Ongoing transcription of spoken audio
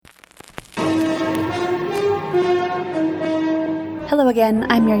Hello again,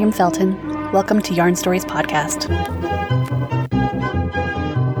 I'm Miriam Felton. Welcome to Yarn Stories Podcast.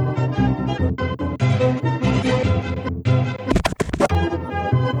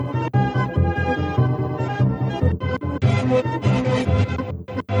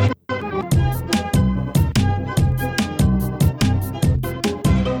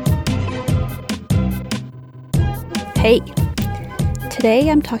 Hey!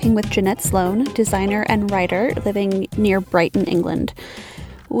 Today I'm talking with Jeanette Sloan, designer and writer living near Brighton, England.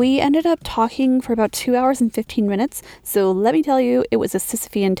 We ended up talking for about 2 hours and 15 minutes, so let me tell you, it was a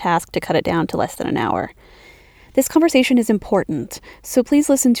Sisyphean task to cut it down to less than an hour. This conversation is important, so please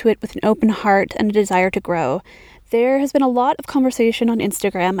listen to it with an open heart and a desire to grow. There has been a lot of conversation on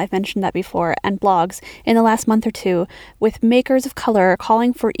Instagram, I've mentioned that before, and blogs in the last month or two, with makers of color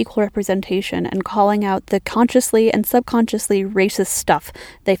calling for equal representation and calling out the consciously and subconsciously racist stuff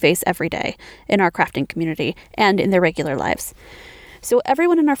they face every day in our crafting community and in their regular lives. So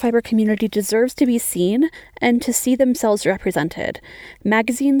everyone in our fiber community deserves to be seen and to see themselves represented.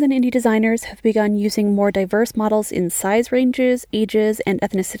 Magazines and indie designers have begun using more diverse models in size ranges, ages, and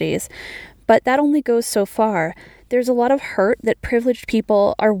ethnicities. But that only goes so far. There's a lot of hurt that privileged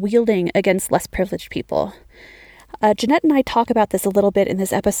people are wielding against less privileged people. Jeanette and I talk about this a little bit in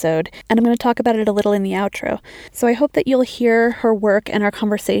this episode, and I'm going to talk about it a little in the outro. So I hope that you'll hear her work and our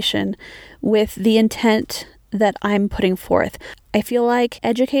conversation with the intent that I'm putting forth. I feel like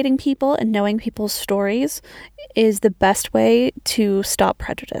educating people and knowing people's stories is the best way to stop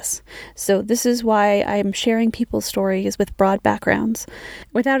prejudice. So this is why I'm sharing people's stories with broad backgrounds.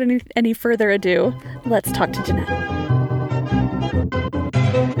 Without any further ado, let's talk to Jeanette.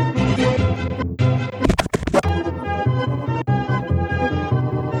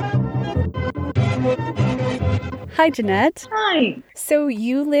 Hi, Jeanette. Hi. So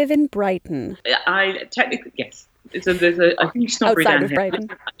you live in Brighton. I technically, yes. There's a huge snobbery Outside down of here. Brighton.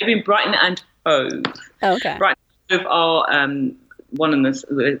 I live in Brighton and Hove. Oh, okay. Brighton and Hove are one and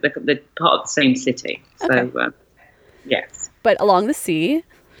the part of the same city. So, Okay. yes. But along the sea.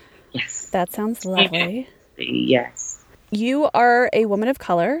 Yes. That sounds lovely. Yes. You are a woman of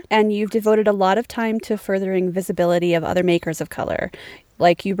color, and you've devoted a lot of time to furthering visibility of other makers of color.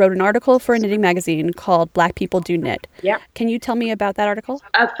 Like, you wrote an article for a knitting magazine called Black People Do Knit. Yeah. Can you tell me about that article?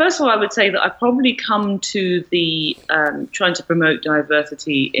 First of all, I would say that I've probably come to the trying to promote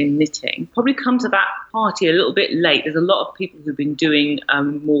diversity in knitting, probably come to that party a little bit late. There's a lot of people who've been doing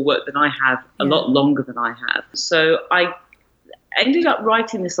more work than I have, a lot longer than I have. So I ended up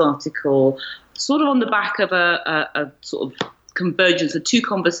writing this article sort of on the back of a sort of convergence of two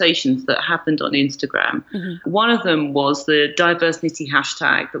conversations that happened on Instagram. Mm-hmm. One of them was the diverse knitty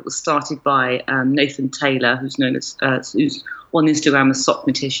hashtag that was started by Nathan Taylor, who's known as who's on Instagram as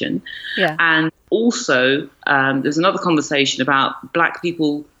Sockmatician. Yeah. And also there's another conversation about Black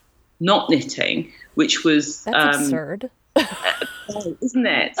people not knitting, which was that's absurd. Isn't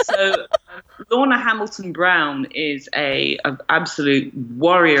it? So Lorna Hamilton Brown is an absolute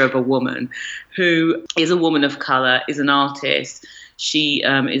warrior of a woman who is a woman of colour, is an artist. She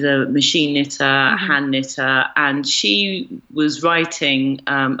is a machine knitter, hand knitter, and she was writing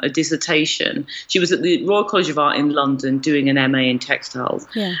a dissertation. She was at the Royal College of Art in London doing an MA in textiles.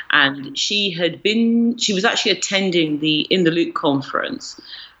 Yeah. And she was actually attending the In the Loop conference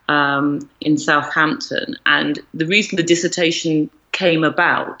in Southampton, and the reason the dissertation came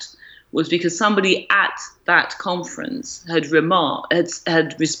about was because somebody at that conference had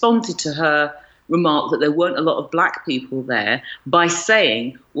responded to her remark that there weren't a lot of Black people there by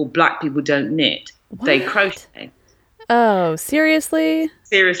saying, well, Black people don't knit, they crochet. Oh, seriously?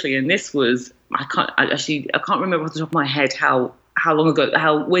 Seriously, and this was, I can't remember off the top of my head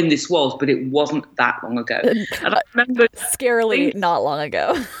when this was, but it wasn't that long ago. And I remember scarily not long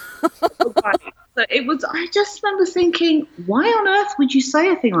ago. Right. So it was. I just remember thinking, why on earth would you say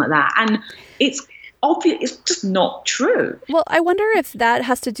a thing like that? And it's obvious. It's just not true. Well, I wonder if that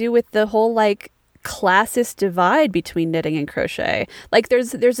has to do with the whole classist divide between knitting and crochet. Like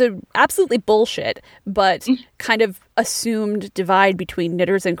there's a absolutely bullshit, but kind of assumed divide between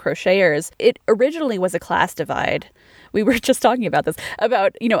knitters and crocheters. It originally was a class divide. We were just talking about this,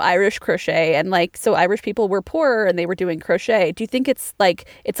 about, Irish crochet, and so Irish people were poorer and they were doing crochet. Do you think it's a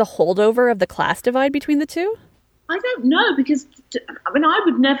holdover of the class divide between the two? I don't know, because I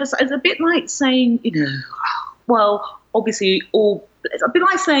would never say, it's a bit like saying, well, obviously it's a bit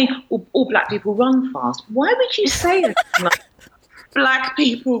like saying all Black people run fast. Why would you say that? Black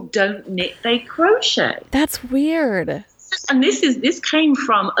people don't knit, they crochet. That's weird. And this came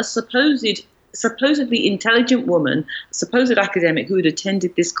from a supposed supposedly intelligent woman, supposed academic who had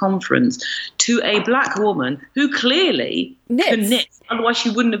attended this conference, to a black woman who clearly can knit. Otherwise, she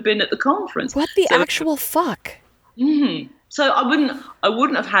wouldn't have been at the conference. What the actual fuck? Mm-hmm. So I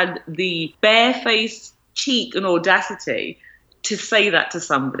wouldn't have had the barefaced cheek and audacity to say that to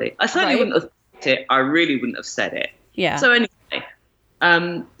somebody. I certainly wouldn't have said it. I really wouldn't have said it. Yeah. So anyway,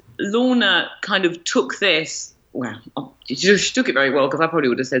 Lorna kind of took this. Well, she took it very well, because I probably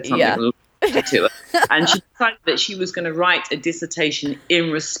would have said something to her. And she decided that she was going to write a dissertation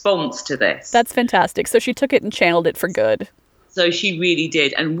in response to this. That's fantastic. So she took it and channeled it for good. So she really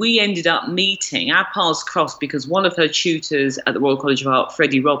did. And we ended up meeting. Our paths crossed because one of her tutors at the Royal College of Art,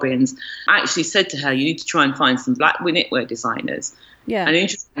 Freddie Robbins, actually said to her, you need to try and find some black knitwear designers. Yeah. And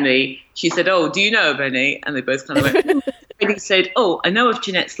interestingly, she said, oh, do you know of any? And they both kind of went, Freddie said, oh, I know of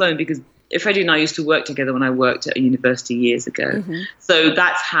Jeanette Sloan, because Freddie and I used to work together when I worked at a university years ago. Mm-hmm. So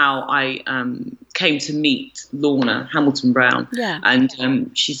that's how I came to meet Lorna Hamilton Brown. Yeah. And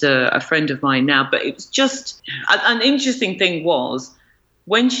she's a friend of mine now. But it was just an interesting thing was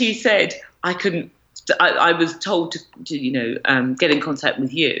when she said I was told to get in contact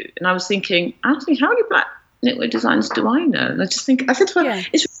with you. And I was thinking, how many black knitwear designers do I know? And I said to her,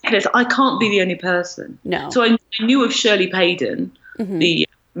 it's ridiculous. I can't be the only person. No. So I knew of Shirley Payden, the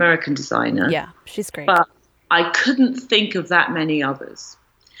American designer. Yeah, she's great. But I couldn't think of that many others.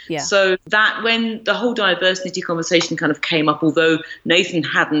 Yeah. So that when the whole diverse knitting conversation kind of came up, although Nathan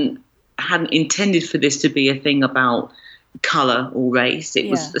hadn't intended for this to be a thing about colour or race, it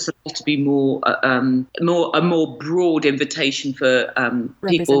was supposed to be more a more broad invitation for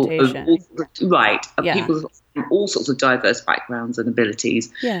people of people from all sorts of diverse backgrounds and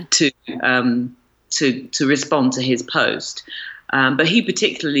abilities to respond to his post. But he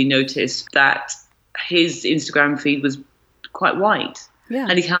particularly noticed that his Instagram feed was quite white. Yeah.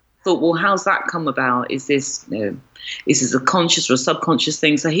 And he kind of thought, well, how's that come about? Is this a conscious or a subconscious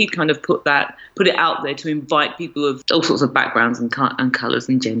thing? So he kind of put it out there to invite people of all sorts of backgrounds and colours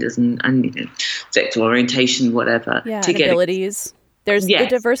and genders and sexual orientation, whatever. Yeah, and abilities. The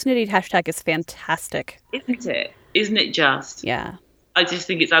diverse knitting hashtag is fantastic. Isn't it? Isn't it just? Yeah. I just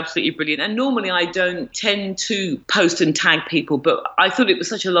think it's absolutely brilliant. And normally I don't tend to post and tag people, but I thought it was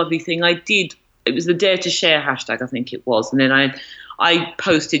such a lovely thing. It was the Dare to Share hashtag, I think it was. And then I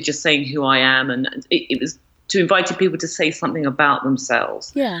posted just saying who I am. And it was to invite people to say something about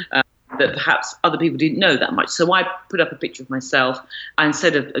themselves. Yeah. That perhaps other people didn't know that much. So I put up a picture of myself and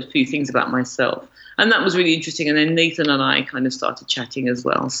said a few things about myself. And that was really interesting. And then Nathan and I kind of started chatting as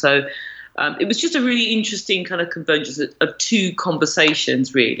well. So it was just a really interesting kind of convergence of two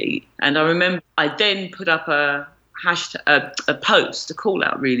conversations, really. And I remember I then put up a post, a call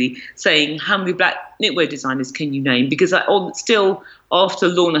out, really, saying how many black knitwear designers can you name? Because still, after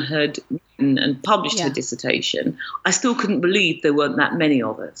Lorna had written and published her dissertation, I still couldn't believe there weren't that many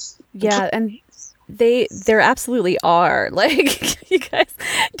of us. Yeah, and there absolutely are. Like, you guys,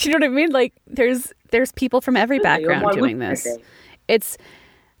 do you know what I mean? Like, there's people from every background doing this.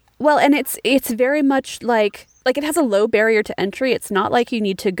 Well, and it's very much like it has a low barrier to entry. It's not like you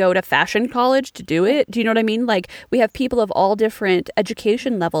need to go to fashion college to do it. Do you know what I mean? Like, we have people of all different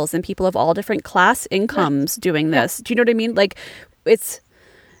education levels and people of all different class incomes doing this. Do you know what I mean? Like,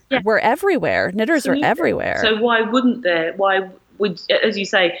 we're everywhere. Knitters are everywhere. So why would, as you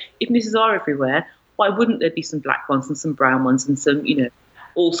say, if knitters are everywhere, why wouldn't there be some black ones and some brown ones and some,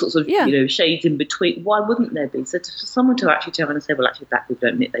 all sorts of, shades in between? Why wouldn't there be? So for someone to actually turn around and say, well, actually, black people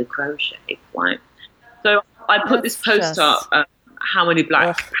don't knit, they crochet. Why? So I put this post up, how many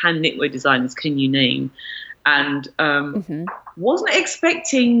black hand knitwear designers can you name? And wasn't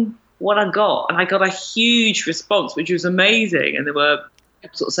expecting what I got. And I got a huge response, which was amazing. And there were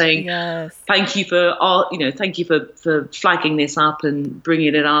people sort of saying, thank you for flagging this up and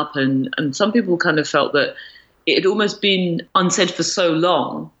bringing it up. And some people kind of felt that it had almost been unsaid for so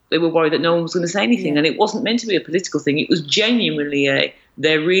long, they were worried that no one was going to say anything. And it wasn't meant to be a political thing. It was genuinely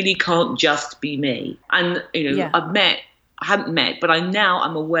there really can't just be me. And, I haven't met, but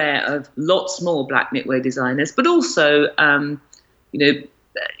I'm aware of lots more black knitwear designers, but also,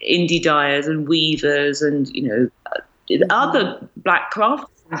 indie dyers and weavers and, other black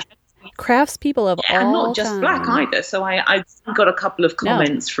crafts people of all and not just black either. So I got a couple of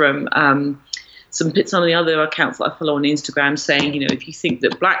comments from some of the other accounts that I follow on Instagram saying, if you think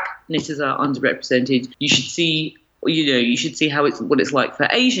that black knitters are underrepresented, you should see what it's like for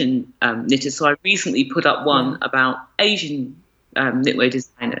Asian knitters. So I recently put up one about Asian knitwear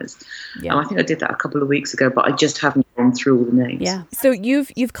designers. Yeah. I think I did that a couple of weeks ago, but I just haven't gone through all the names. Yeah. So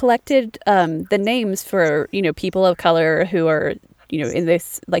you've collected the names for people of color who are in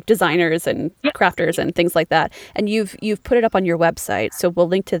this like designers and crafters and things like that. And you've put it up on your website. So we'll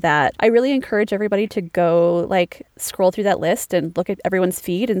link to that. I really encourage everybody to go like scroll through that list and look at everyone's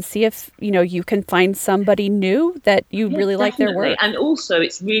feed and see if, you can find somebody new that you really like their work. And also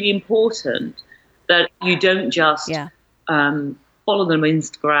it's really important that you don't just follow them on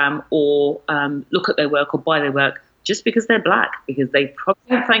Instagram or look at their work or buy their work just because they're black, because they probably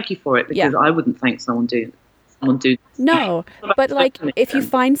won't thank you for it, because I wouldn't thank someone do. No, but like if you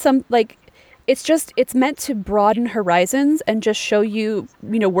find some, like it's meant to broaden horizons and just show you,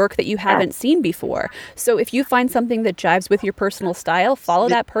 work that you haven't seen before. So if you find something that jives with your personal style, follow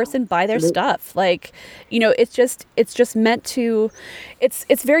that person, buy their stuff. Like, it's just meant to,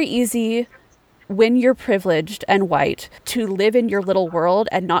 it's very easy when you're privileged and white to live in your little world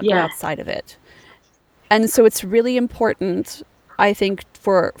and not go outside of it. And so it's really important, I think,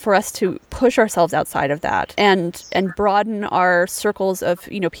 for us to push ourselves outside of that and broaden our circles of,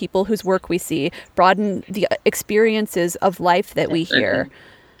 people whose work we see, broaden the experiences of life that we hear.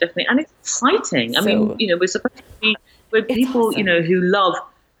 Definitely. And it's exciting. I mean, we're supposed to be, we're people, awesome. Who love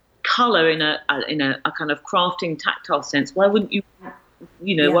colour in a kind of crafting, tactile sense. Why wouldn't you,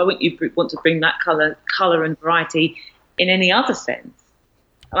 why wouldn't you want to bring that colour and variety in any other sense?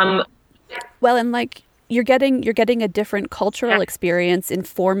 Well, and like, you're getting a different cultural experience in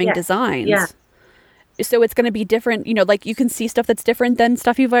forming designs. Yeah. So it's going to be different, like you can see stuff that's different than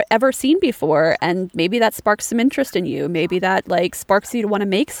stuff you've ever seen before. And maybe that sparks some interest in you. Maybe that like sparks you to want to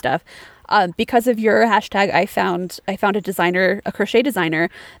make stuff. Because of your hashtag, I found a crochet designer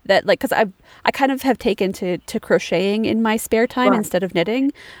that like, cause I kind of have taken to crocheting in my spare time instead of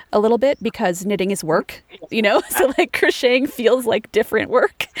knitting a little bit, because knitting is work, so like crocheting feels like different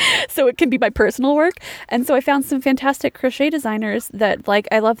work. So it can be my personal work. And so I found some fantastic crochet designers that like,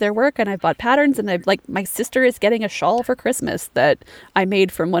 I love their work, and I've bought patterns, and I've like, my sister is getting a shawl for Christmas that I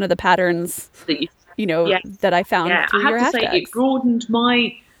made from one of the patterns, that I found through your hashtags. I have to say it broadened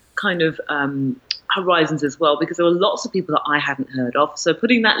my kind of horizons as well, because there were lots of people that I hadn't heard of. So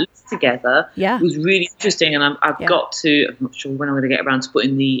putting that list together was really interesting, and I'm not sure when I'm going to get around to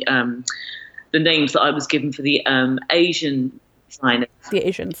putting the names that I was given for the Asian designers, the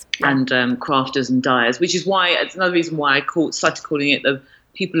Asians, and crafters and dyers, which is why it's another reason why I started calling it the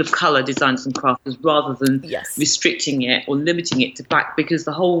people of colour designers and crafters, rather than restricting it or limiting it to black, because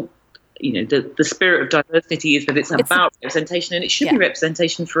the whole the spirit of diversity is that it's about representation, and it should be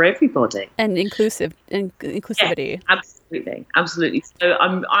representation for everybody and inclusivity. Yeah, absolutely. So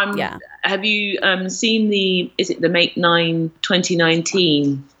have you seen the Make 9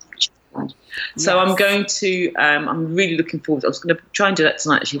 2019? So I'm going to I'm really looking forward. I was going to try and do that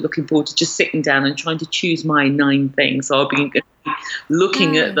tonight, actually, looking forward to just sitting down and trying to choose my 9 things. So I'll be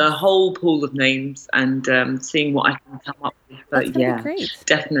looking at the whole pool of names and seeing what I can come up with. But be great.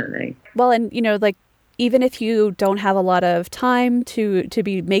 Definitely. Well, and like, even if you don't have a lot of time to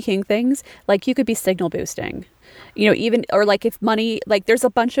be making things, like you could be signal boosting, even, or like if money, like there's a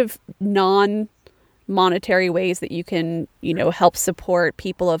bunch of non-monetary ways that you can, help support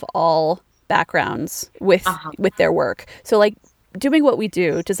people of all backgrounds with their work. So like doing what we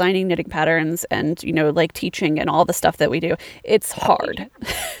do, designing knitting patterns and, like teaching and all the stuff that we do, it's hard.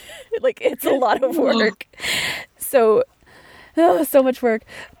 Like it's a lot of work. So much work.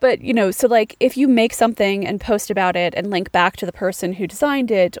 But, so like if you make something and post about it and link back to the person who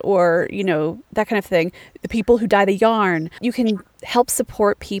designed it, or, that kind of thing, the people who dye the yarn, you can help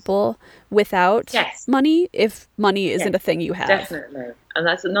support people without money, if money isn't a thing you have. Definitely. And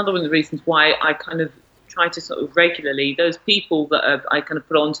that's another one of the reasons why I kind of try to sort of regularly, those people that I kind of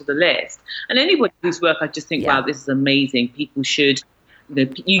put onto the list, and anybody whose work I just think, wow, this is amazing, people should,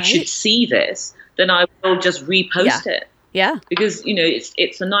 should see this, then I will just repost it. Yeah. Because,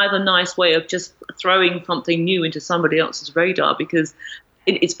 it's another nice way of just throwing something new into somebody else's radar, because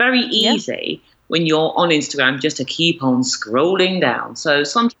it's very easy when you're on Instagram just to keep on scrolling down. So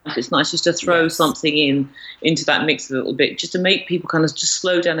sometimes it's nice just to throw something into that mix a little bit, just to make people kind of just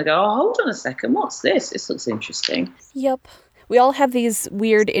slow down and go, oh, hold on a second, what's this? This looks interesting. Yep. We all have these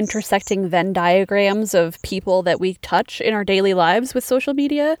weird intersecting Venn diagrams of people that we touch in our daily lives with social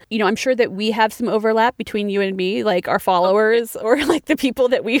media. I'm sure that we have some overlap between you and me, like our followers or like the people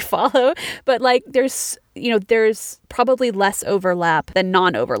that we follow. But like there's probably less overlap than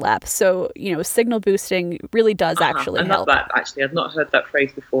non-overlap. So, signal boosting really does actually help. I love that, actually. I've not heard that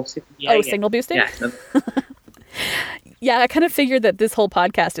phrase before. Signal boosting? Yeah. Yeah, I kind of figured that this whole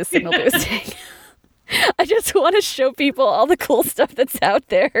podcast is signal boosting. I just want to show people all the cool stuff that's out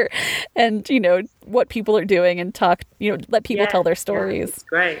there and, what people are doing and talk, let people tell their stories. It's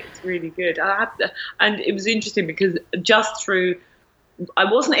great. It's really good. And it was interesting because just through I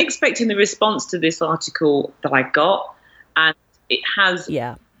wasn't expecting the response to this article that I got, and it has.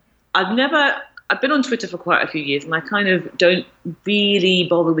 Yeah. I've been on Twitter for quite a few years, and I kind of don't really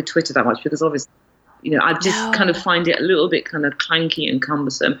bother with Twitter that much because obviously, I just kind of find it a little bit kind of clanky and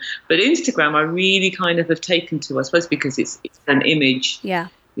cumbersome. But Instagram, I really kind of have taken to, I suppose, because it's an image. Yeah.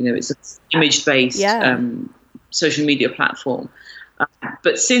 It's an image-based social media platform.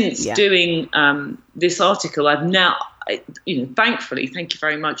 But since doing this article, I've now, thankfully, thank you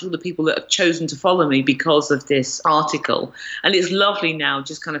very much, all the people that have chosen to follow me because of this article. And it's lovely now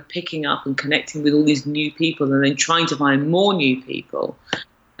just kind of picking up and connecting with all these new people and then trying to find more new people.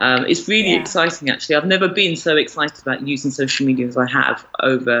 It's really exciting, actually. I've never been so excited about using social media as I have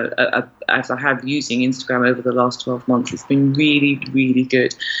using Instagram over the last 12 months. It's been really, really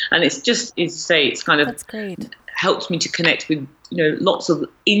good. And it's just, it's kind of That's great. Helped me to connect with, lots of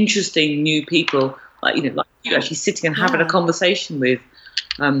interesting new people, like you actually sitting and having a conversation with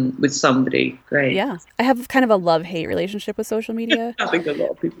somebody. Great. Yeah. I have kind of a love-hate relationship with social media. I think a lot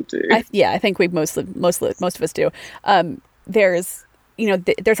of people do. I think we most of us do. There's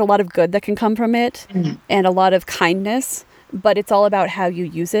a lot of good that can come from it and a lot of kindness, but it's all about how you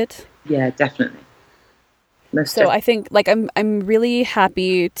use it. Yeah, definitely. I think I'm really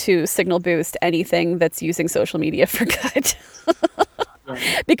happy to signal boost anything that's using social media for good.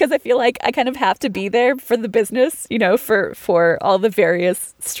 Because I feel like I kind of have to be there for the business, for all the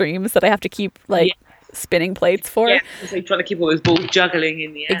various streams that I have to keep spinning plates for. Yeah, so you're trying to keep all those balls juggling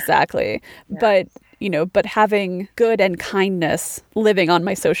in the air. Exactly. Yeah. But having good and kindness living on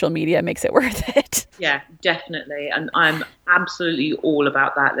my social media makes it worth it. Yeah, definitely. And I'm absolutely all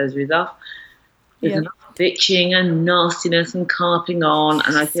about that. There's enough bitching and nastiness and carping on.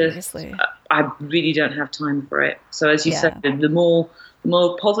 And I really don't have time for it. So as you said, the more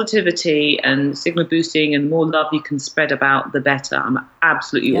positivity and signal boosting and more love you can spread about, the better. I'm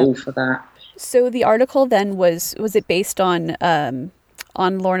absolutely all for that. So the article then was it based on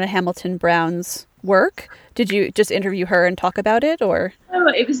Lorna Hamilton Brown's work? Did you just interview her and talk about it, or? No,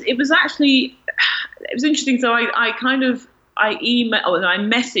 it was interesting. So I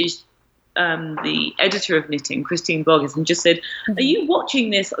messaged the editor of Knitting, Christine Boggis, and just said, "Are you watching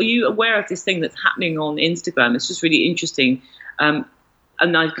this? Are you aware of this thing that's happening on Instagram? It's just really interesting." And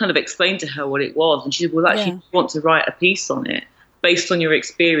I kind of explained to her what it was, and she said, "Well, actually, you want to write a piece on it based on your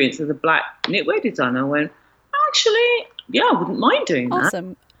experience as a black knitwear designer?" I went, "Actually, yeah, I wouldn't mind doing that."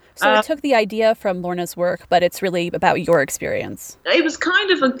 Awesome. So it took the idea from Lorna's work, but it's really about your experience. It was kind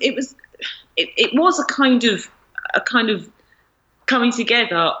of a kind of coming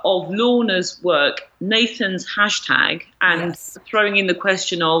together of Lorna's work, Nathan's hashtag, and throwing in the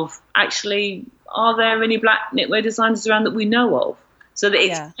question of, actually, are there any black knitwear designers around that we know of? So that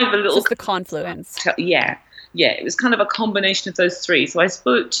it's kind of a little... Just the confluence. Yeah. It was kind of a combination of those three. So I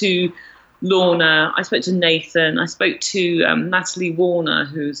spoke to Lorna, I spoke to Nathan, I spoke to Natalie Warner,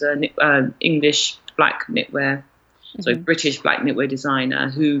 who's an English black knitwear, British black knitwear designer,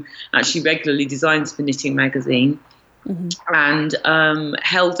 who actually regularly designs for Knitting magazine. And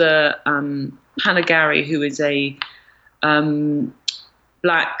Helder Panagari, who is a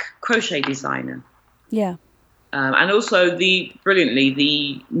black crochet designer. Yeah. And also the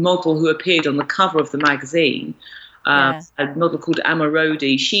model who appeared on the cover of the magazine, a model called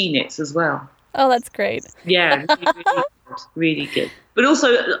Amarodi, she knits as well. Oh, that's great. Yeah, really good. But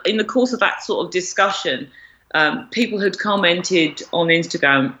also in the course of that sort of discussion, people had commented on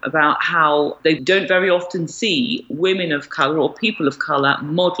Instagram about how they don't very often see women of colour or people of colour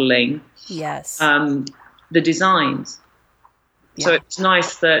modelling the designs. Yeah. So it's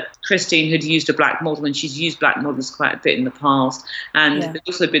nice that Christine had used a black model, and she's used black models quite a bit in the past. And there's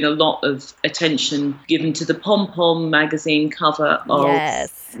also been a lot of attention given to the Pom Pom magazine cover.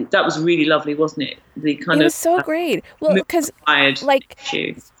 That was really lovely, wasn't it? It was so great. Well, because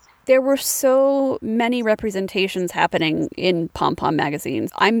there were so many representations happening in Pom Pom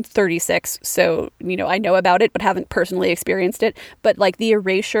magazines. I'm 36, so, I know about it, but haven't personally experienced it. But the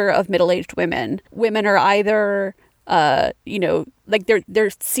erasure of middle-aged women are either... they're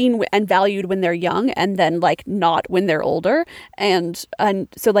seen and valued when they're young, and then not when they're older, and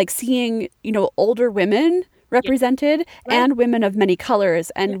so seeing older women represented and women of many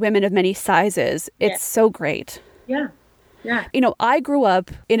colors and women of many sizes, it's so great. I grew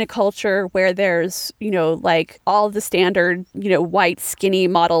up in a culture where there's all the standard white skinny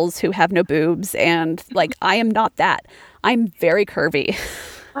models who have no boobs, and I am not that. I'm very curvy.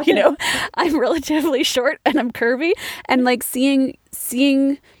 I'm relatively short and I'm curvy, and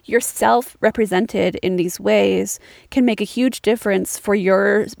seeing yourself represented in these ways can make a huge difference for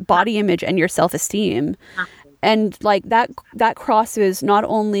your body image and your self-esteem. And like that crosses not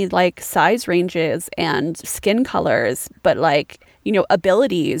only like size ranges and skin colors, but like, you know,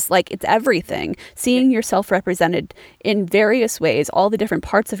 abilities. Like it's everything. Seeing yourself represented in various ways, all the different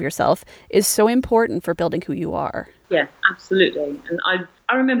parts of yourself, is so important for building who you are. Yeah, absolutely. And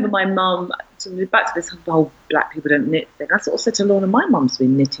I remember my mum, so back to this whole black people don't knit thing. I sort of said to Lorna, my mum's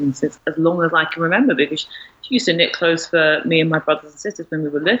been knitting since as long as I can remember, because she used to knit clothes for me and my brothers and sisters when we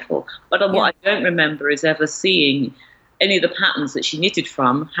were little. But what I don't remember is ever seeing any of the patterns that she knitted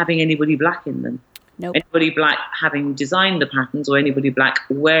from having anybody black in them. Nope. Anybody black having designed the patterns, or anybody black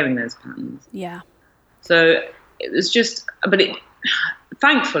wearing those patterns. Yeah. So it was just,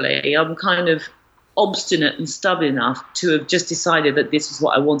 thankfully, I'm kind of obstinate and stubborn enough to have just decided that this was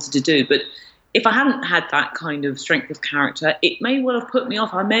what I wanted to do. But if I hadn't had that kind of strength of character, it may well have put me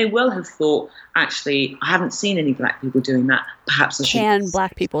off. I may well have thought, actually, I haven't seen any black people doing that. Perhaps I should. Can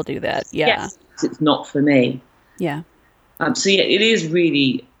black people do that? Yeah. Yes, it's not for me. Yeah. So yeah, it is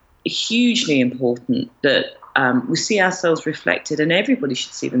really hugely important that we see ourselves reflected, and everybody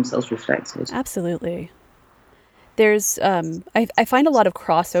should see themselves reflected. Absolutely. There's I find a lot of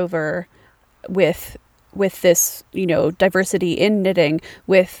crossover with this, you know, diversity in knitting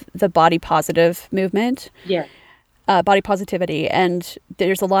with the body positive movement. Yeah. Body positivity. And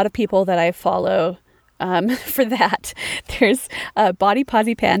there's a lot of people that I follow for that. There's Body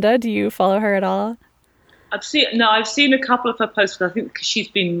Posy Panda. Do you follow her at all? I've seen a couple of her posts. I think because she's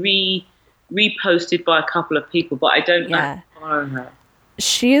been reposted by a couple of people, but I don't follow her.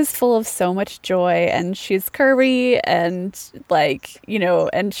 She is full of so much joy, and she's curvy and like, you know,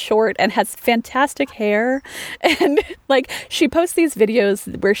 and short and has fantastic hair. And like she posts these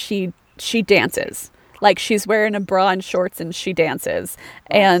videos where she dances. Like she's wearing a bra and shorts and she dances.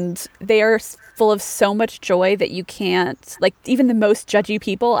 And they are full of so much joy that you can't, like even the most judgy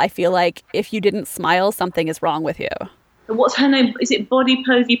people, I feel like if you didn't smile, something is wrong with you. What's her name? Is it Body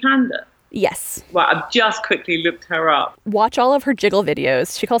Posy Panda? Yes. Right, I've just quickly looked her up. Watch all of her jiggle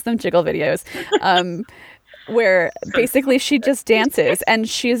videos. She calls them jiggle videos, where basically she just dances, and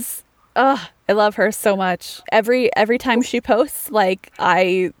she's, I love her so much. Every time she posts, like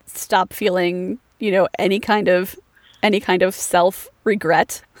I stop feeling, you know, any kind of self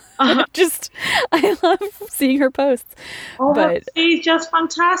regret. I love seeing her posts. But she's just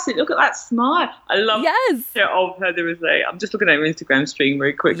fantastic. Look at that smile. I love the of her. I'm just looking at her Instagram stream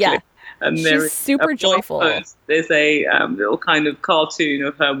very quickly. Yeah. And she's super joyful. There's a little kind of cartoon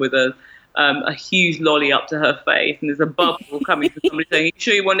of her with a huge lolly up to her face, and there's a bubble coming from somebody saying, "You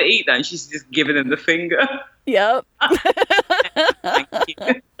sure you want to eat that?" And she's just giving them the finger. Yep. Thank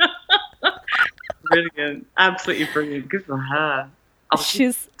you. Brilliant. Absolutely brilliant. Good for her.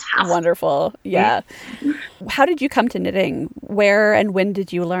 She's wonderful. Yeah. How did you come to knitting? Where and when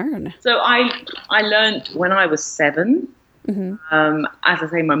did you learn? So I learned when I was 7. Mm-hmm. As I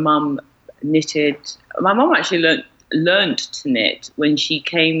say, my mum knitted. My mum actually learned to knit when she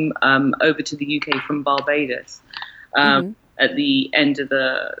came over to the UK from Barbados at the end of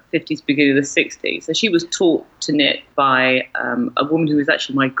the 50s, beginning of the 60s. So she was taught to knit by a woman who was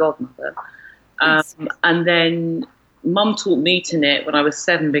actually my godmother. And then Mum taught me to knit when I was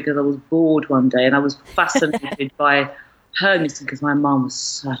 7 because I was bored one day, and I was fascinated by her knitting because my mum was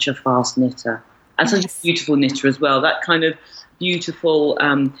such a fast knitter and such a beautiful knitter as well. That kind of beautiful,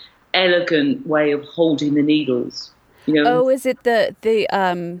 elegant way of holding the needles. You know? Oh, is it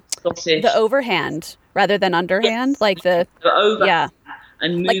the overhand rather than underhand? Yes. Like the overhand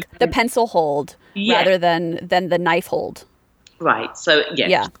and like the pencil hold rather than the knife hold. Right. So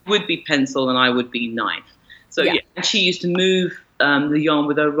she would be pencil and I would be knife. So and she used to move the yarn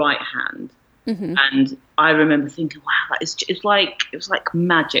with her right hand, and I remember thinking, "Wow, it was like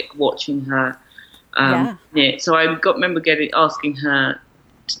magic watching her knit." So I remember asking her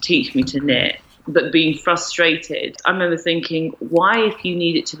to teach me to knit, but being frustrated. I remember thinking, "Why, if you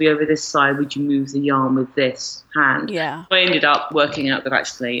need it to be over this side, would you move the yarn with this hand?" Yeah. So I ended up working out that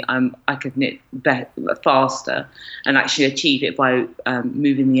actually I could knit faster and actually achieve it by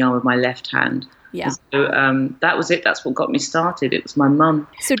moving the yarn with my left hand. Yeah. So that was it. That's what got me started. It was my mum.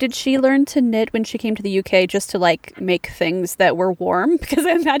 So did she learn to knit when she came to the UK just to like make things that were warm? Because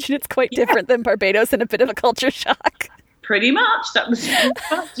I imagine it's quite different than Barbados and a bit of a culture shock. Pretty much. That was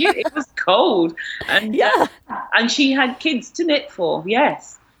it was cold. And and she had kids to knit for,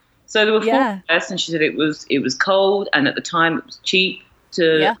 yes. So there were 4 of us, and she said it was cold, and at the time it was cheap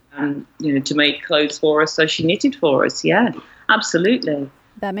to to make clothes for us. So she knitted for us. Yeah, absolutely.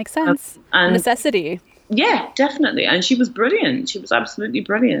 That makes sense. Necessity. Yeah, definitely. And she was brilliant. She was absolutely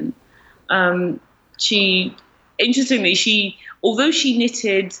brilliant. Although she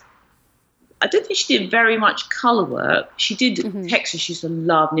knitted I don't think she did very much colour work. She did texture. She used to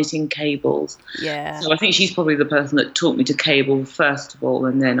love knitting cables. Yeah. So I think she's probably the person that taught me to cable first of all,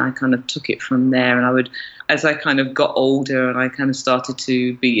 and then I kind of took it from there. And I would, as I kind of got older and I kind of started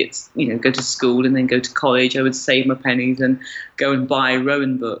to go to school and then go to college, I would save my pennies and go and buy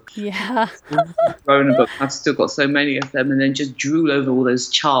Rowan books. Yeah. Rowan books. I've still got so many of them, and then just drool over all those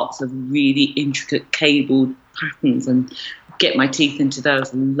charts of really intricate cabled patterns and get my teeth into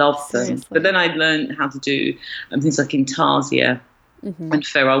those and love them. Seriously. But then I learned how to do things like intarsia and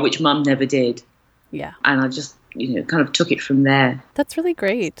ferrule, which Mum never did. Yeah. And I just, kind of took it from there. That's really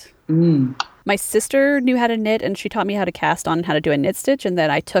great. My sister knew how to knit, and she taught me how to cast on and how to do a knit stitch, and then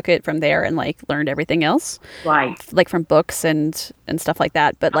I took it from there and learned everything else. Right. From books and stuff like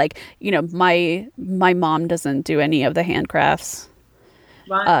that. But my mom doesn't do any of the handcrafts.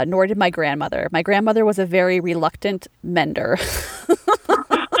 Right. Nor did my grandmother. My grandmother was a very reluctant mender.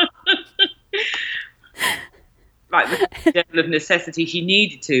 Right, the level of necessity, she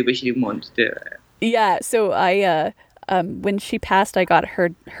needed to, but she didn't want to do it. Yeah, so I when she passed, I got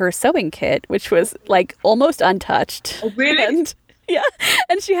her sewing kit, which was almost untouched. Oh, really? And, yeah,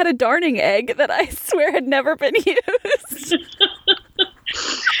 and she had a darning egg that I swear had never been used.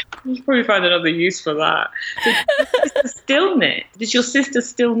 You should probably find another use for that. So did your sister still knit? Did your sister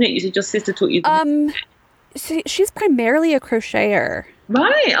still knit? You said your sister taught you to knit. She's primarily a crocheter.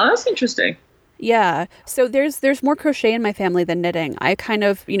 Right. Oh, that's interesting. Yeah. So there's more crochet in my family than knitting. I kind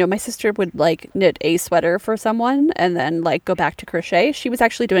of, my sister would knit a sweater for someone and then go back to crochet. She was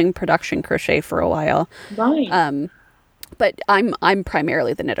actually doing production crochet for a while. Right. But I'm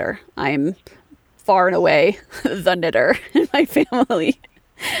primarily the knitter. I'm far and away the knitter in my family.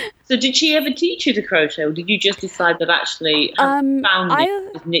 So did she ever teach you to crochet, or did you just decide that actually found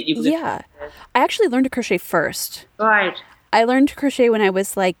knit you? Yeah. I actually learned to crochet first. Right. I learned to crochet when I was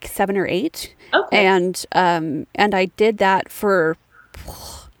 7 or 8. Okay. And I did that for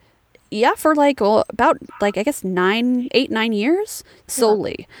about I guess 8, 9 years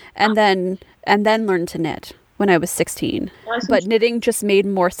solely. And then learned to knit when I was 16. But knitting just made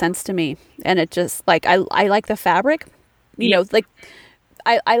more sense to me. And it just I like the fabric,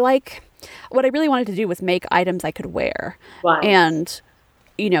 I like what I really wanted to do was make items I could wear. Right. And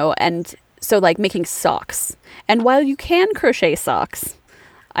so making socks. And while you can crochet socks,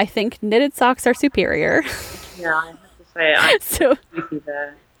 I think knitted socks are superior. Yeah, I have to say I so agree with you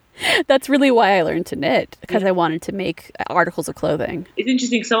there. That's really why I learned to knit, because I wanted to make articles of clothing. It's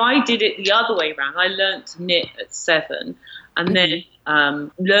interesting. So I did it the other way around. I learned to knit at 7 and then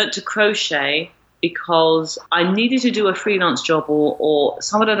learned to crochet because I needed to do a freelance job or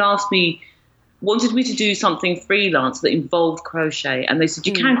someone had wanted me to do something freelance that involved crochet. And they said,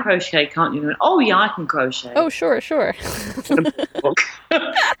 you can crochet, can't you? And I went, oh, yeah, I can crochet. Oh, sure. I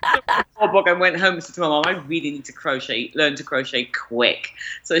went home and said to my mom, I really need to learn to crochet quick.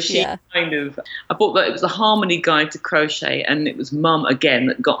 So she I thought that it was a harmony guide to crochet, and it was Mum again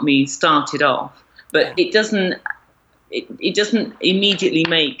that got me started off. But it doesn't immediately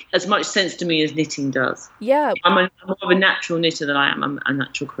make as much sense to me as knitting does. Yeah. I'm more of a natural knitter than I am a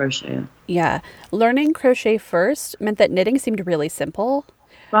natural crocheter. Yeah. Learning crochet first meant that knitting seemed really simple.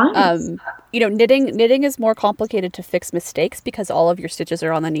 Right. Knitting is more complicated to fix mistakes because all of your stitches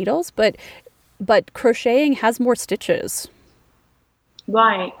are on the needles, but crocheting has more stitches.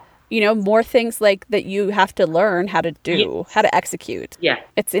 Right. More things that you have to learn how to do, how to execute. Yeah.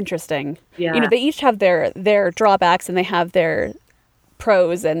 It's interesting. Yeah. They each have their drawbacks and they have their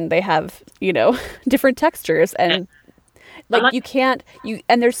pros and they have, different textures and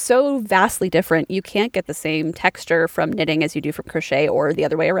and they're so vastly different. You can't get the same texture from knitting as you do from crochet or the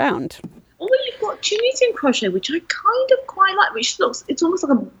other way around. Although you've got Tunisian crochet, which I kind of quite like, it's almost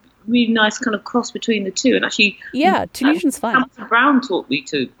like a really nice kind of cross between the two. And actually, Tunisian's fun. Hamilton Brown taught me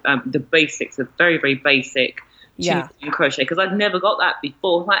to the basics, the very, very basic Tunisian crochet, because I'd never got that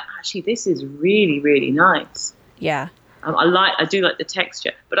before. Actually, this is really, really nice. Yeah. I do like the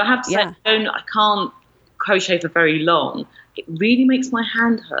texture, but I have to say, I can't crochet for very long. It really makes my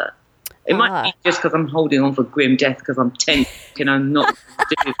hand hurt. It might be just because I'm holding on for grim death because I'm tense and I'm not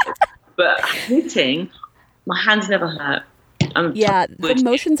doing it. But knitting, my hands never hurt. The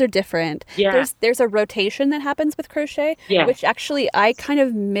motions are different. Yeah. There's a rotation that happens with crochet, which actually I kind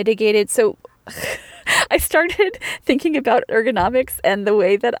of mitigated. So I started thinking about ergonomics and the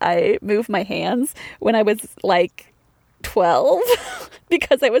way that I move my hands when I was 12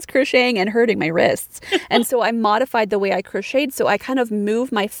 because I was crocheting and hurting my wrists. And so I modified the way I crocheted. So I kind of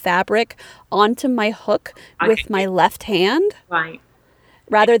move my fabric onto my hook with my left hand. Right.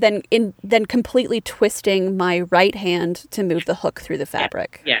 Rather than completely twisting my right hand to move the hook through the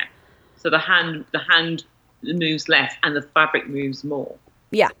fabric. Yeah. So the hand moves less and the fabric moves more.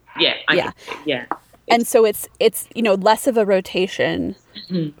 Yeah. Yeah. And so it's less of a rotation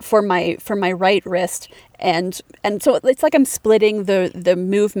for my right wrist, and so it's like I'm splitting the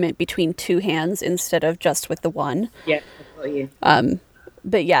movement between two hands instead of just with the one. Yeah, I got you.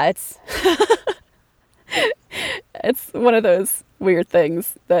 But yeah, it's it's one of those weird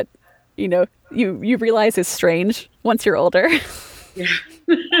things that you realize is strange once you're older. Yeah.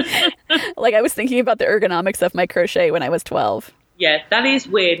 Like I was thinking about the ergonomics of my crochet when I was 12. Yeah, that is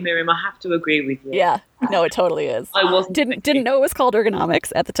weird, Miriam. I have to agree with you. Yeah, no, it totally is. I didn't know it was called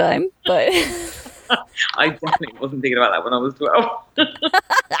ergonomics at the time, but I definitely wasn't thinking about that when I was 12.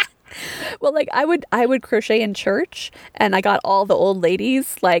 Well, like I would crochet in church, and I got all the old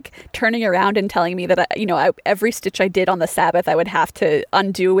ladies like turning around and telling me that every stitch I did on the Sabbath I would have to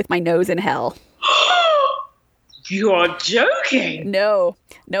undo with my nose in hell. You are joking. No,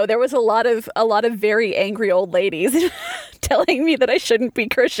 there was a lot of very angry old ladies telling me that I shouldn't be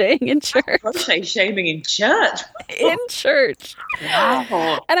crocheting in church. Crochet shaming in church. In church.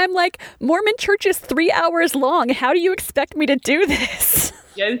 Wow. And I'm like, Mormon church is 3 hours long. How do you expect me to do this?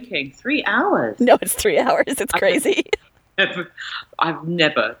 Joking. 3 hours? No, it's 3 hours. It's crazy. I've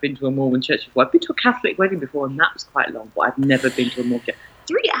never been to a Mormon church before. I've been to a Catholic wedding before, and that was quite long, but I've never been to a Mormon church.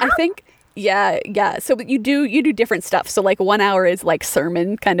 3 hours? I think... Yeah. So you do different stuff. So like 1 hour is like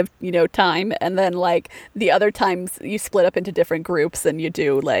sermon kind of, time. And then like the other times you split up into different groups and you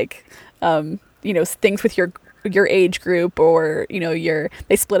do like, things with your age group, or,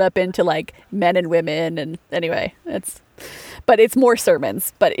 they split up into like men and women. And anyway, but it's more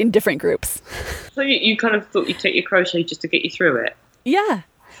sermons, but in different groups. So you kind of thought you'd take your crochet just to get you through it? Yeah.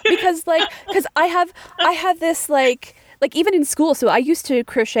 Because I have this like even in school, so I used to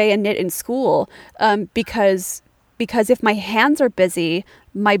crochet and knit in school because if my hands are busy,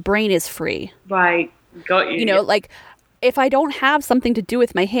 my brain is free. Right, got you. Like if I don't have something to do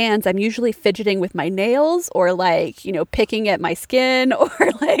with my hands, I'm usually fidgeting with my nails or like, picking at my skin or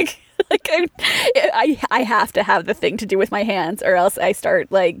like I have to have the thing to do with my hands or else I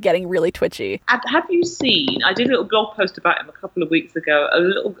start like getting really twitchy. Have you seen, I did a little blog post about him a couple of weeks ago, a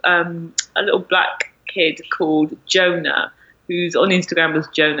little black kid called Jonah, who's on Instagram as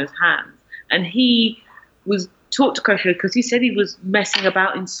Jonah's Hands, and he was taught to crochet because he said he was messing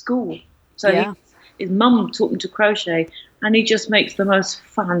about in school. So his mum taught him to crochet, and he just makes the most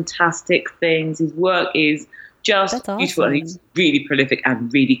fantastic things. His work is just beautiful. And he's really prolific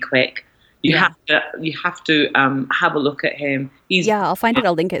and really quick. You have to have a look at him. I'll find it.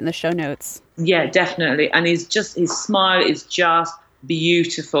 I'll link it in the show notes. Yeah, definitely. And his smile is just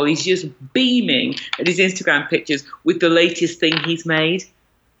beautiful. He's just beaming at his Instagram pictures with the latest thing he's made.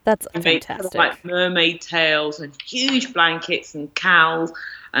 That's fantastic. Kind of like mermaid tails and huge blankets and cowls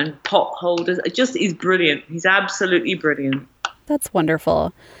and pot holders. It just is brilliant. He's absolutely brilliant. That's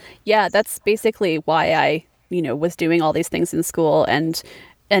wonderful. Yeah, that's basically why I, was doing all these things in school, and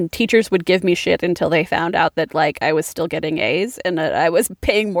teachers would give me shit until they found out that like I was still getting A's and that I was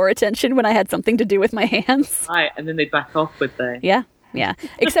paying more attention when I had something to do with my hands. Right, and then they'd back off, would they? Yeah.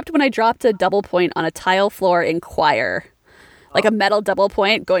 Except when I dropped a double point on a tile floor in choir. Like a metal double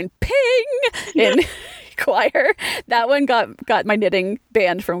point going ping in choir. That one got my knitting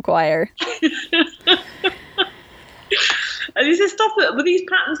banned from choir. And is this stuff were these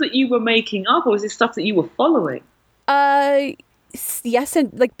patterns that you were making up, or was this stuff that you were following? Yes,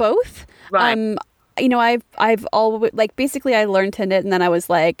 and like both. Right. I've always like basically I learned to knit, and then I was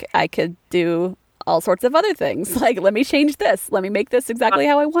like I could do all sorts of other things. Like let me change this. Let me make this exactly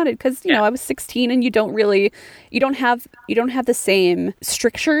how I wanted, because I was 16 and you don't have the same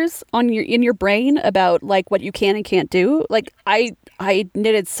strictures in your brain about like what you can and can't do. Like I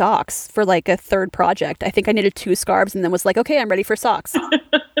knitted socks for like a third project. I think I knitted 2 scarves and then was like, okay, I'm ready for socks.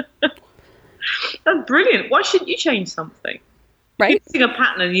 That's brilliant. Why shouldn't you change something? Right? You're seeing a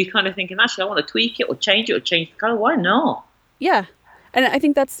pattern and you're kind of thinking, actually, I want to tweak it or change the color. Why not? Yeah. And I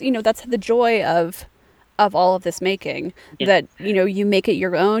think that's the joy of all of this making, that, you make it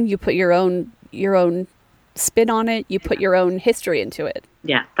your own, you put your own spin on it, you put your own history into it.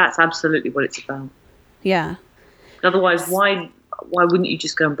 Yeah, that's absolutely what it's about. Yeah. Otherwise, why wouldn't you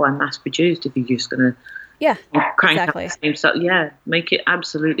just go and buy mass produced if you're just going to crank out the same stuff? Yeah, make it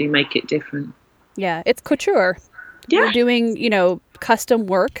different. Yeah, it's couture. Yeah. We're doing, custom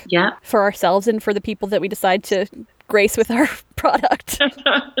work for ourselves and for the people that we decide to grace with our product.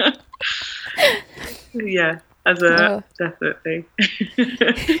 Yeah, definitely.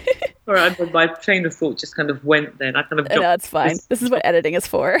 All right, my train of thought just kind of went then. I kind of no, it's fine. This is what editing is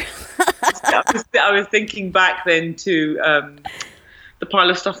for. I was thinking back then to the pile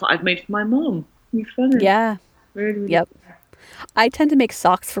of stuff that I've made for my mom. Really funny. Yeah. Really, really Yep. I tend to make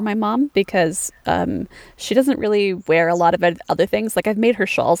socks for my mom because she doesn't really wear a lot of other things. Like I've made her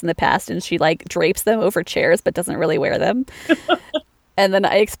shawls in the past and she like drapes them over chairs but doesn't really wear them. And then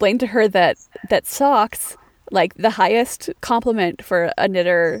I explained to her that socks, like the highest compliment for a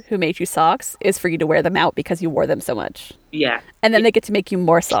knitter who made you socks is for you to wear them out because you wore them so much. Yeah. And then they get to make you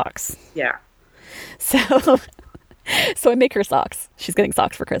more socks. Yeah. So I make her socks. She's getting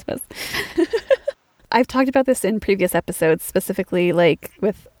socks for Christmas. I've talked about this in previous episodes, specifically like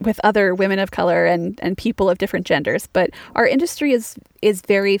with other women of color and people of different genders. But our industry is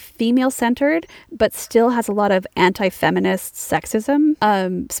very female centered, but still has a lot of anti-feminist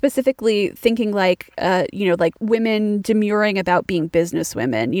sexism. Specifically thinking like women demurring about being business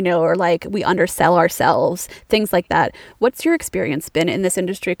women, or like we undersell ourselves, things like that. What's your experience been in this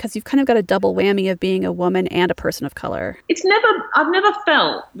industry? Because you've kind of got a double whammy of being a woman and a person of color. I've never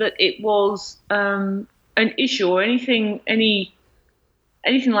felt that it was an issue or anything like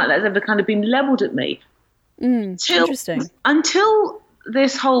that has ever kind of been leveled at me. Interesting. Until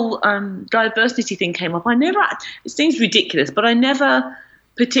this whole diversity thing came up, it seems ridiculous, but I never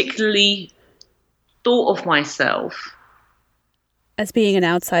particularly thought of myself as being an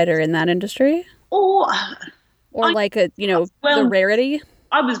outsider in that industry, or the rarity.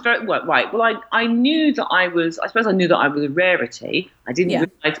 I was very right. Well, I knew that I was. I suppose I knew that I was a rarity. I didn't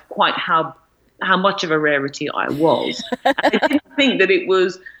realize quite how much of a rarity I was. I didn't think that it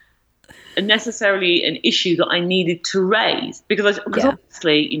was necessarily an issue that I needed to raise because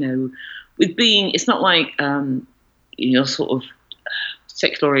obviously, with being, it's not like sort of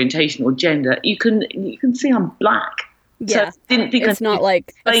sexual orientation or gender. You can see I'm black. Yeah, so I didn't think it's not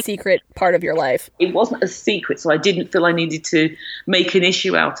like a secret part of your life. It wasn't a secret, so I didn't feel I needed to make an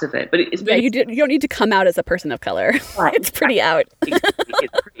issue out of it. But it's really, you don't need to come out as a person of color. Right, it's pretty out.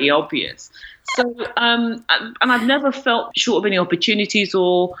 It's pretty obvious. So, and I've never felt short of any opportunities,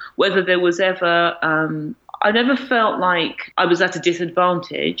 or whether there was ever. I never felt like I was at a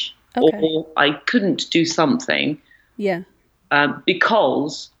disadvantage, or I couldn't do something. Yeah.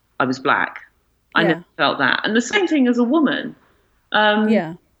 Because I was black. I never felt that. And the same thing as a woman.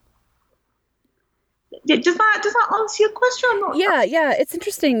 Yeah. Does that answer your question? Yeah. It's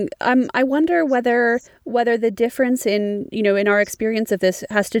interesting. I wonder whether the difference in our experience of this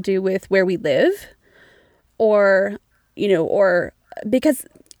has to do with where we live, or because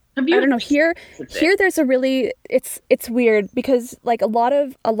I don't know, here there's a really, it's weird because like a lot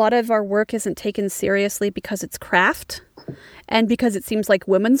of our work isn't taken seriously because it's craft and because it seems like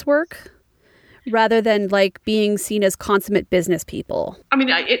women's work, rather than like being seen as consummate business people. I mean,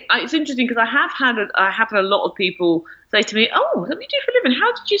 it's interesting because I have had a lot of people say to me, "Oh, what do you do for a living?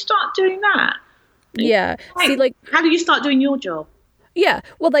 How did you start doing that?" Yeah. See, like, how did you start doing your job? Yeah.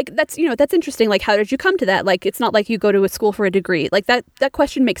 Well, like that's interesting. Like, how did you come to that? Like, it's not like you go to a school for a degree. Like that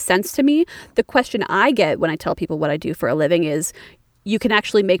question makes sense to me. The question I get when I tell people what I do for a living is, you can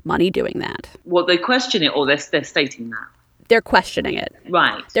actually make money doing that. Well, they question it, or they're stating that. They're questioning it.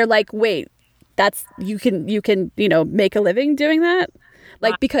 Right. They're like, wait. You can make a living doing that,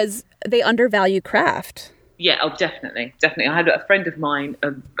 like, because they undervalue craft. Yeah, definitely. I had a friend of mine,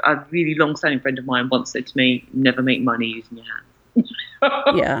 a really long-standing friend of mine, once said to me, "Never make money using your hands."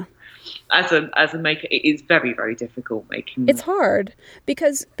 Yeah. As a maker, it is very, very difficult making. It's hard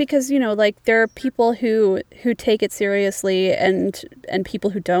because like there are people who take it seriously and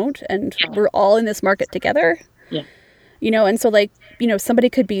people who don't, and we're all in this market together. Yeah. And so like, somebody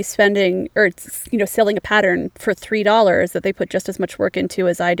could be spending or, selling a pattern for $3 that they put just as much work into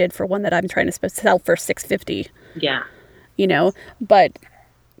as I did for one that I'm trying to sell for $6.50. Yeah. But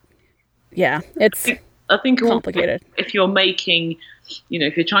yeah, it's I think complicated. If you're making,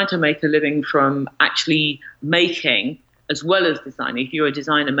 if you're trying to make a living from actually making as well as designing, if you're a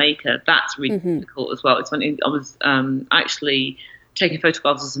designer maker, that's really difficult as well. It's funny, I was actually taking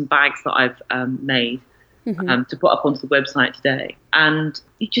photographs of some bags that I've made. To put up onto the website today, and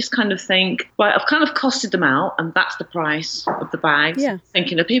you just kind of think, right, I've kind of costed them out, and that's the price of the bags. Yeah.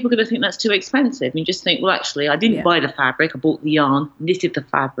 Thinking, are people going to think that's too expensive? And you just think, well, actually, I didn't buy the fabric. I bought the yarn, knitted the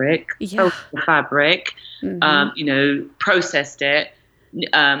fabric, felted the fabric, processed it,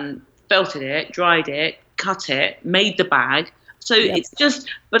 felted it, dried it, cut it, made the bag. So it's just,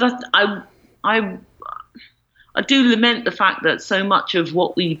 but I do lament the fact that so much of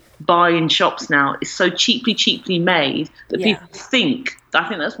what we buy in shops now is so cheaply made that people think. I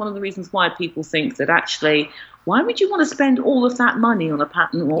think that's one of the reasons why people think that actually why would you want to spend all of that money on a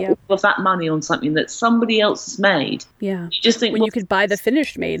patent, or all of that money on something that somebody else has made? Yeah. You just think, when you could buy the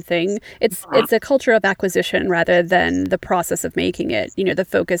finished made thing, it's a culture of acquisition rather than the process of making it. The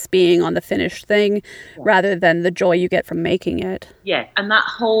focus being on the finished thing rather than the joy you get from making it. Yeah, and the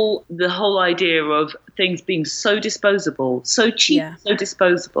whole idea of things being so disposable, so cheap, so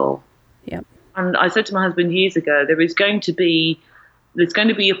disposable. Yep. And I said to my husband years ago, there's going to be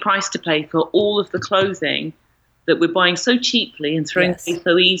a price to pay for all of the clothing that we're buying so cheaply and throwing away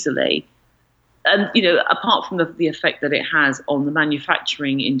so easily. And, apart from the effect that it has on the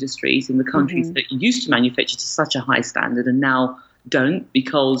manufacturing industries in the countries that used to manufacture to such a high standard and now don't,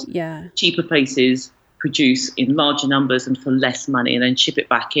 because cheaper places produce in larger numbers and for less money and then ship it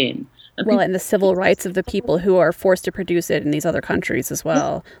back in. And the civil rights of the people who are forced to produce it in these other countries as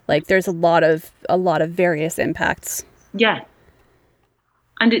well. Like, there's a lot of various impacts. Yeah.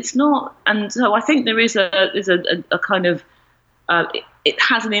 And it's not, and so I think there's a kind of, it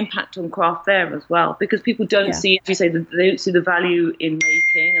has an impact on craft there as well, because people don't see, as you say, they don't see the value in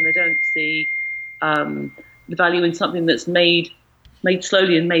making, and they don't see the value in something that's made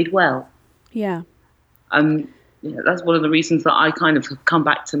slowly and made well. Yeah. That's one of the reasons that I kind of have come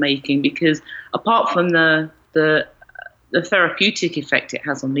back to making, because apart from the therapeutic effect it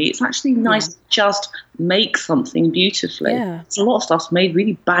has on me, it's actually nice to just make something beautifully. Yeah. There's a lot of stuff's made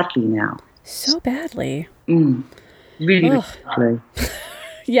really badly now. So badly. Really badly.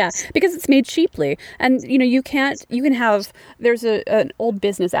 Yeah, because it's made cheaply. And, you can have, there's an old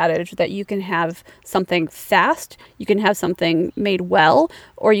business adage that you can have something fast, you can have something made well,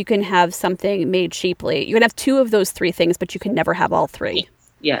 or you can have something made cheaply. You can have two of those three things, but you can never have all three.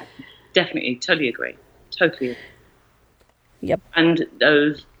 Yeah, definitely. Totally agree. Totally agree. Yep. And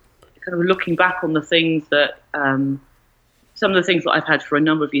those kind of looking back on the things that, some of the things that I've had for a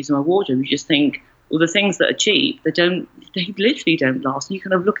number of years in my wardrobe, you just think, well, the things that are cheap, they literally don't last. And you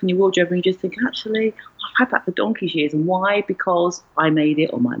kind of look in your wardrobe and you just think, actually, I've had that for donkey's years. And why? Because I made it,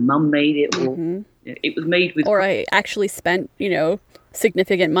 or my mum made it, or it was made with... Or I actually spent,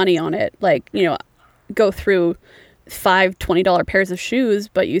 significant money on it. Like, go through 5 $20 pairs of shoes,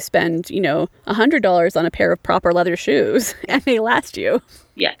 but you spend, $100 on a pair of proper leather shoes, and they last you.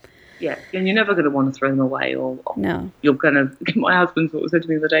 Yeah. Yeah, and you're never going to want to throw them away, or no. You're going to... My husband sort of said to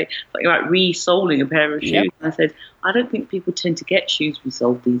me the other day, something about resoling a pair of shoes. Yep. And I said, I don't think people tend to get shoes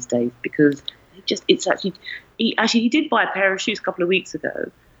resoled these days, because it's actually... He did buy a pair of shoes a couple of weeks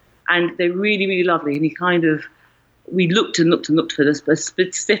ago, and they're really, really lovely, and he kind of... We looked and looked and looked for this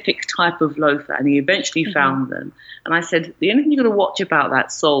specific type of loafer, and he eventually found them. And I said, the only thing you've got to watch about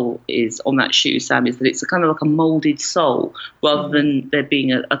that sole is, on that shoe, Sam, is that it's a kind of like a molded sole, rather than there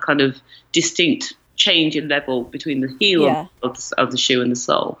being a kind of distinct change in level between the heel of the shoe and the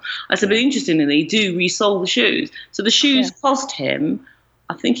sole. I said, but interestingly, they do resole the shoes. So the shoes cost him,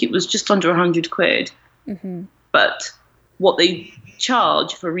 I think it was just under 100 quid. But what they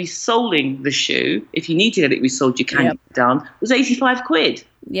charge for resoling the shoe, if you need to get it resoled, you can get it done, was 85 quid.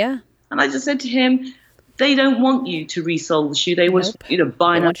 Yeah. And I just said to him, they don't want you to resole the shoe. They want you to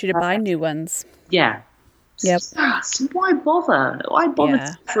buy. They want you to buy new ones. Yeah. Yep. So why bother? Why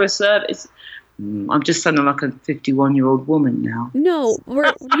bother for a service? I'm just sounding like a 51-year-old woman now. No,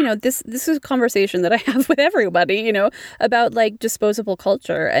 this is a conversation that I have with everybody, about like disposable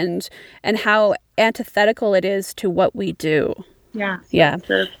culture and how antithetical it is to what we do. Yeah. Yeah.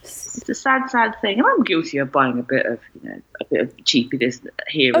 It's a sad thing. And I'm guilty of buying a bit of cheapiness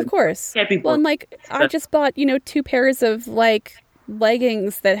here. Of course. Well, and I just bought, 2 pairs of like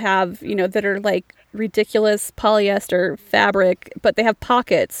leggings that have, that are like ridiculous polyester fabric, but they have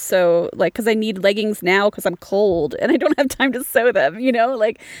pockets. So because I need leggings now because I'm cold and I don't have time to sew them,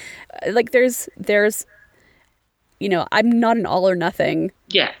 there's I'm not an all or nothing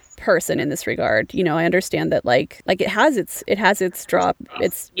person in this regard. I understand that it has its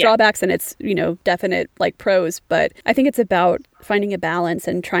drawbacks and its, definite pros, but I think it's about finding a balance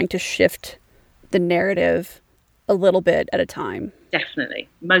and trying to shift the narrative a little bit at a time. Definitely.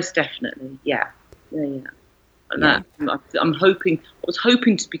 Most definitely. Yeah. And I was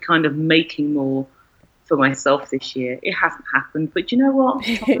hoping to be kind of making more for myself this year. It hasn't happened, but you know what?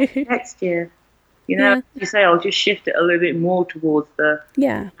 Next year, you say I'll just shift it a little bit more towards the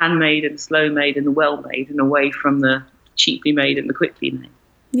handmade and slow made and the well made, and away from the cheaply made and the quickly made.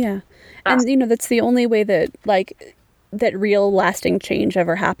 Yeah, that's the only way that that real lasting change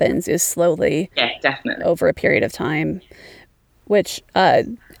ever happens is slowly. Yeah, definitely. Over a period of time, which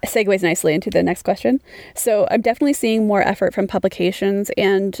segues nicely into the next question. So I'm definitely seeing more effort from publications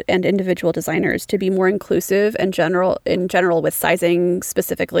and individual designers to be more inclusive and in general with sizing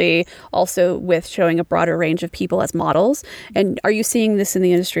specifically, also with showing a broader range of people as models. And are you seeing this in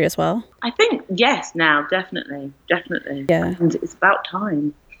the industry as well? I think yes, now definitely. Yeah, and it's about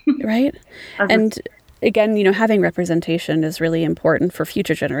time, right? And again, having representation is really important for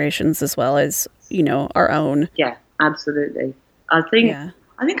future generations as well as our own. Yeah, absolutely. I think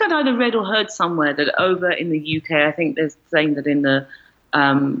I'd either read or heard somewhere that over in the UK, I think they're saying that in the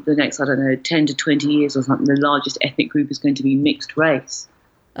next, 10 to 20 years or something, the largest ethnic group is going to be mixed race.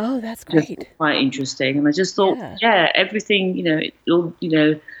 Oh, that's great. Just quite interesting. And I just thought, everything,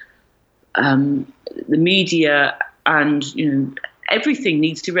 the media and, everything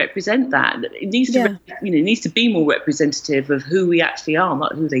needs to represent that. It needs to, needs to be more representative of who we actually are,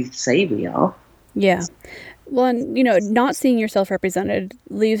 not who they say we are. Yeah. Well, and, not seeing yourself represented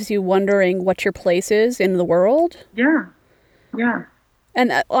leaves you wondering what your place is in the world. Yeah. Yeah.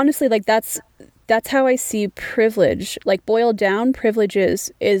 And honestly, that's how I see privilege. Like, boiled down, privilege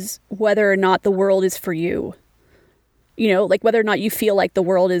is whether or not the world is for you. Like whether or not you feel like the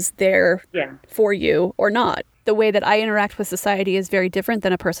world is there for you or not. The way that I interact with society is very different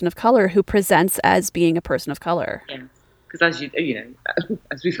than a person of color who presents as being a person of color. Yeah. Because as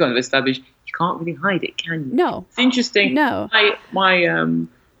we've kind of established, you can't really hide it, can you? No. It's interesting. No. My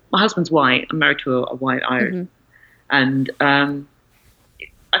husband's white. I'm married to a white Irish, and I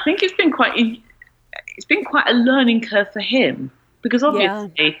think it's been quite a learning curve for him because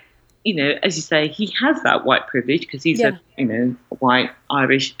obviously, as you say, he has that white privilege because he's a white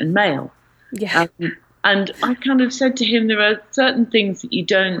Irish and male. Yeah. And I kind of said to him, there are certain things that you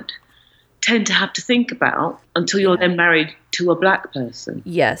don't tend to have to think about until you're then married to a black person.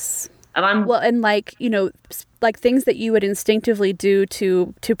 Yes. And like things that you would instinctively do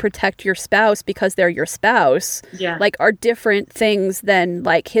to protect your spouse because they're your spouse, like are different things than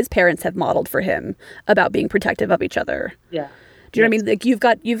like his parents have modeled for him about being protective of each other. Yeah. Do you know what I mean? Like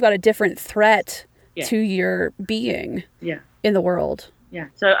you've got a different threat to your being in the world. Yeah.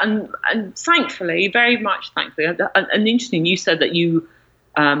 So and thankfully, very much thankfully, and interesting, you said that you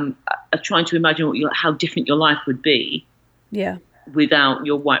are trying to imagine how different your life would be. Yeah. Without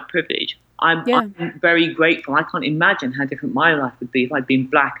your white privilege. I'm very grateful. I can't imagine how different my life would be if I'd been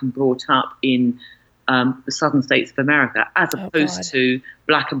black and brought up in the southern states of America, as opposed to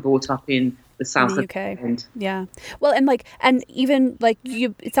black and brought up in the south of the UK. England. Yeah. Well, and even like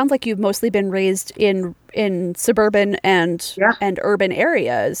it sounds like you've mostly been raised in suburban and urban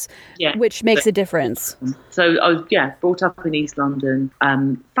areas, which makes a difference. So I was brought up in East London.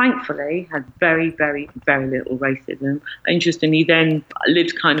 Thankfully, had very, very, very little racism. Interestingly, then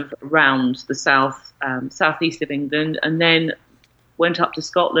lived kind of around the southeast of England, and then went up to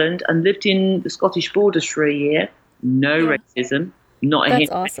Scotland and lived in the Scottish borders for a year. No racism. Not a hint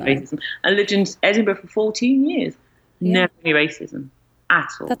of racism. I lived in Edinburgh for 14 years. Never any racism at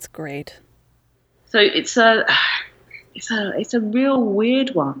all. That's great. So it's a real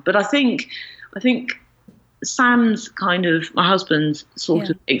weird one. But I think Sam's my husband's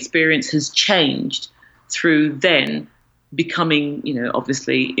sort of experience has changed through then becoming,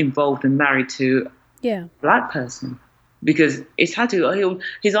 obviously involved and married to a black person. Because it's had to,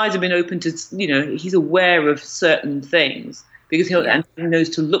 his eyes have been open to, he's aware of certain things. Because and he knows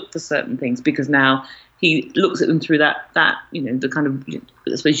to look for certain things because now he looks at them through that the kind of,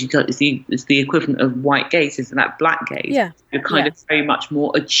 I suppose it's the equivalent of white gaze, isn't that black gaze? Yeah. You're kind of very much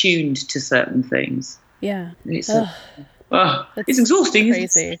more attuned to certain things. Yeah. It's exhausting.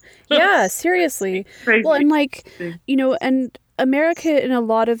 Crazy. Yeah, seriously. Crazy. Well, and and America in a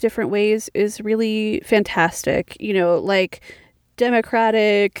lot of different ways is really fantastic.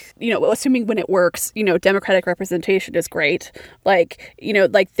 Democratic, assuming when it works, democratic representation is great.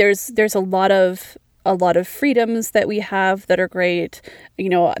 There's a lot of freedoms that we have that are great.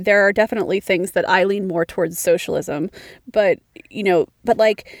 There are definitely things that I lean more towards socialism, but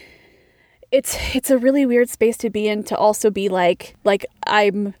it's a really weird space to be in, to also be like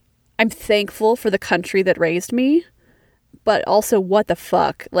I'm thankful for the country that raised me, but also what the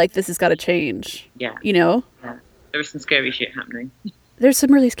fuck, this has got to change. Yeah. Yeah. There's some scary shit happening. There's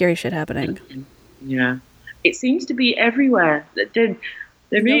some really scary shit happening. Yeah. It seems to be everywhere.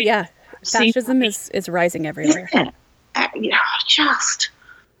 Fascism is rising everywhere. Yeah. Just,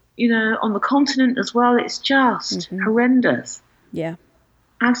 on the continent as well, it's just horrendous. Yeah.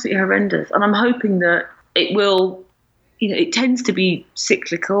 Absolutely horrendous. And I'm hoping that it will, it tends to be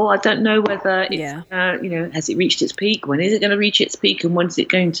cyclical. I don't know whether it's, has it reached its peak? When is it going to reach its peak? And when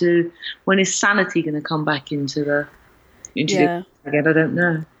is sanity going to come back into the Again, I don't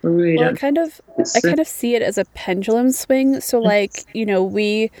know. I really Well, don't. I kind of see it as a pendulum swing. So, like, you know,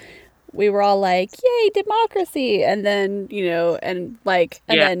 we were all like, "Yay, democracy!" And then, you know, and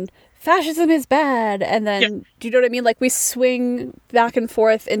then fascism is bad. And then, do you know what I mean? Like, we swing back and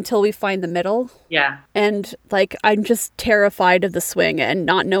forth until we find the middle. Yeah. And, like, I'm just terrified of the swing and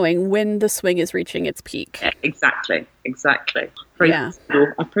not knowing when the swing is reaching its peak. Yeah, exactly.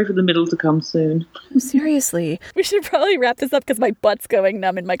 I pray for the middle to come soon. Seriously. We should probably wrap this up because my butt's going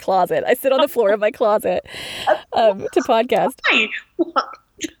numb in my closet. I sit on the floor of my closet to podcast. Hey, what?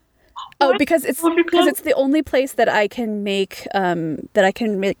 Oh, because it's the only place that I can make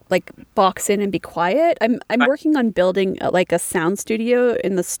like box in and be quiet. I'm working on building like a sound studio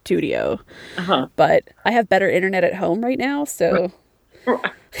in the studio, but I have better internet at home right now, so.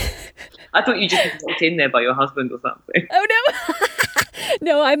 Right. I thought you just walked in there by your husband or something. Oh no,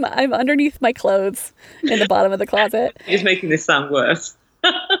 no, I'm underneath my clothes in the bottom of the closet. You're just making this sound worse.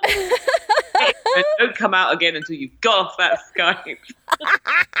 Don't come out again until you've got off that Skype.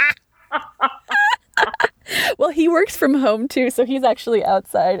 Well, he works from home too, so he's actually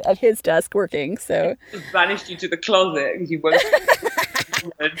outside at his desk working. So just banished you to the closet because you won't.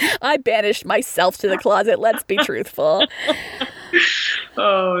 I banished myself to the closet. Let's be truthful.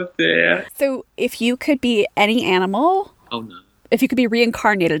 Oh dear. So, if you could be any animal, oh no, if you could be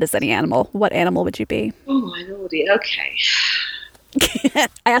reincarnated as any animal, what animal would you be? Oh my lordy. Okay.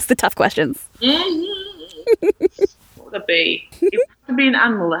 I ask the tough questions. Mm-hmm. What would it be? It would be an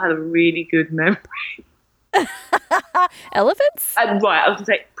animal that had a really good memory. Elephants? Right, I was going to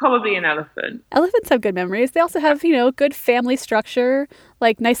say probably an elephant. Elephants have good memories. They also have, you know, good family structure,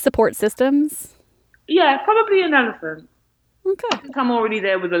 like nice support systems. Yeah, probably an elephant. Okay. I think I'm already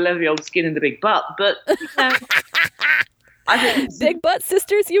there with the leathery old skin and the big butt, but you know, I think big butt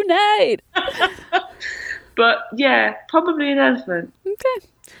sisters unite. But yeah, probably an elephant. Okay.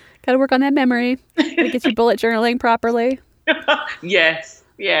 Got to work on that memory. Got to get your bullet journaling properly. Yes.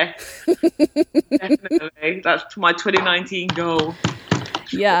 Definitely. That's my 2019 goal.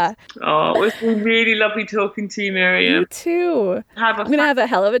 Yeah. Oh, it was really lovely talking to you, Miriam. Me too. I'm going to have a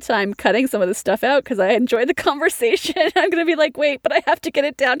hell of a time cutting some of this stuff out because I enjoyed the conversation. I'm going to be like, wait, but I have to get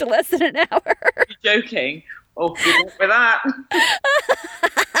it down to less than an hour. You're joking. Oh, good luck with that.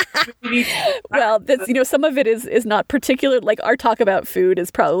 Well, that's, you know, some of it is not particular. Like our talk about food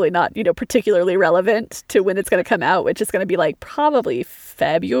is probably not, you know, particularly relevant to when it's going to come out, which is going to be like probably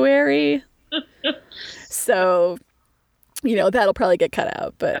February. So, you know, that'll probably get cut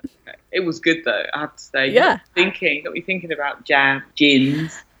out. But it was good though, I have to say. Yeah. Got me thinking about jam,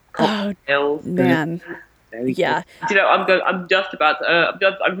 gins, cocktails. Oh, man. Yeah. You know, I'm just about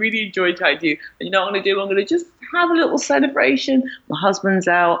to, I really enjoyed chatting to you. And you know what I'm going to do? I'm going to just have a little celebration. My husband's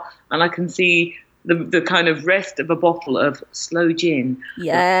out and I can see the kind of rest of a bottle of slow gin.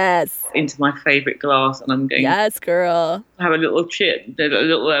 Yes. Into my favourite glass. And I'm going yes, girl. Have a little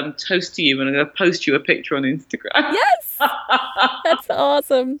toast to you and I'm going to post you a picture on Instagram. Yes. That's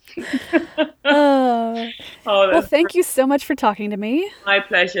awesome. Well, thank you so much for talking to me. My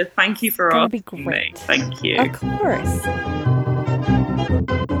pleasure. Thank you for asking be great. me. Thank you. Of course.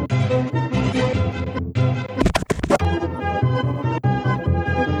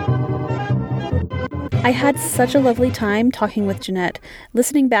 I had such a lovely time talking with Jeanette.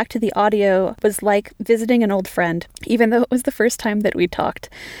 Listening back to the audio was like visiting an old friend, even though it was the first time that we talked.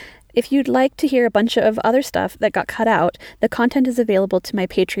 If you'd like to hear a bunch of other stuff that got cut out, the content is available to my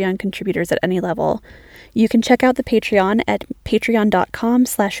Patreon contributors at any level. You can check out the Patreon at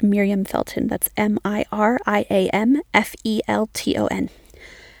patreon.com/Miriam Felton. That's MIRIAMFELTON.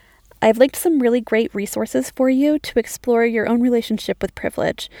 I've linked some really great resources for you to explore your own relationship with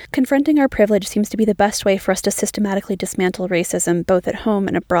privilege. Confronting our privilege seems to be the best way for us to systematically dismantle racism, both at home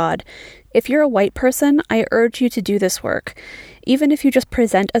and abroad. If you're a white person, I urge you to do this work. Even if you just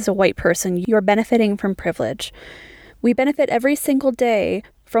present as a white person, you're benefiting from privilege. We benefit every single day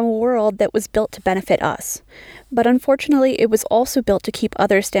from a world that was built to benefit us. But unfortunately, it was also built to keep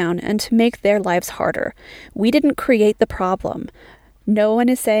others down and to make their lives harder. We didn't create the problem. No one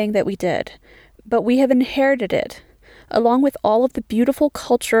is saying that we did, but we have inherited it. Along with all of the beautiful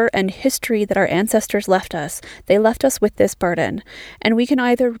culture and history that our ancestors left us, they left us with this burden, and we can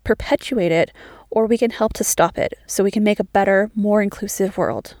either perpetuate it or we can help to stop it so we can make a better, more inclusive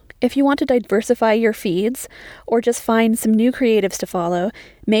world. If you want to diversify your feeds or just find some new creatives to follow,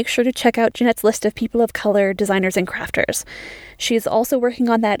 make sure to check out Jeanette's list of people of color designers and crafters. She's also working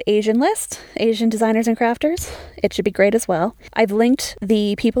on that Asian list, Asian designers and crafters. It should be great as well. I've linked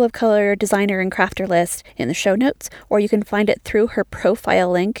the people of color designer and crafter list in the show notes, or you can find it through her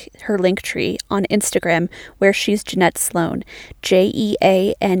profile link, her link tree on Instagram, where she's Jeanette Sloan,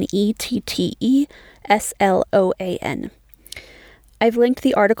 Jeannettesloan. I've linked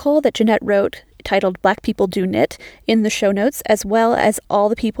the article that Jeanette wrote titled Black People Do Knit in the show notes, as well as all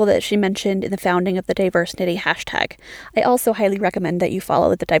the people that she mentioned in the founding of the Diverse Knitty hashtag. I also highly recommend that you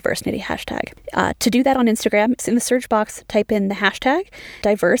follow the Diverse Knitty hashtag. To do that on Instagram, in the search box, type in the hashtag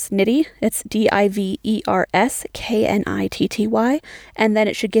Diverse Knitty. It's DIVERSKNITTY, and then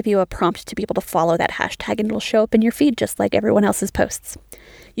it should give you a prompt to be able to follow that hashtag, and it'll show up in your feed just like everyone else's posts.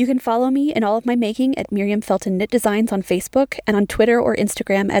 You can follow me in all of my making at Miriam Felton Knit Designs on Facebook and on Twitter or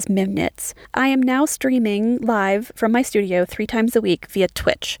Instagram as Mim Knits. I am now streaming live from my studio 3 times a week via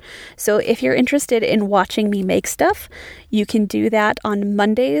Twitch. So if you're interested in watching me make stuff, you can do that on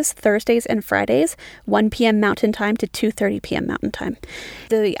Mondays, Thursdays, and Fridays, 1 p.m. Mountain Time to 2:30 p.m. Mountain Time.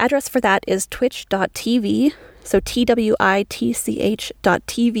 The address for that is twitch.tv, so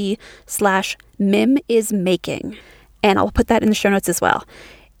twitch.tv/mimismaking. And I'll put that in the show notes as well.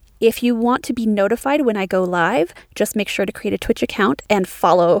 If you want to be notified when I go live, just make sure to create a Twitch account and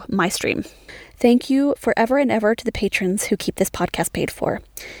follow my stream. Thank you forever and ever to the patrons who keep this podcast paid for.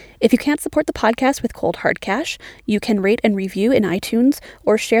 If you can't support the podcast with cold hard cash, you can rate and review in iTunes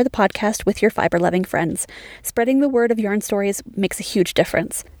or share the podcast with your fiber-loving friends. Spreading the word of Yarn Stories makes a huge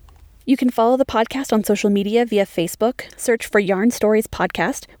difference. You can follow the podcast on social media via Facebook. Search for Yarn Stories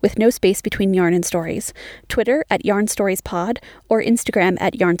Podcast with no space between yarn and stories. Twitter at Yarn Stories Pod or Instagram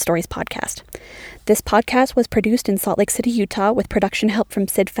at Yarn Stories Podcast. This podcast was produced in Salt Lake City, Utah with production help from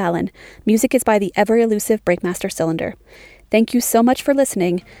Sid Fallon. Music is by the ever-elusive Breakmaster Cylinder. Thank you so much for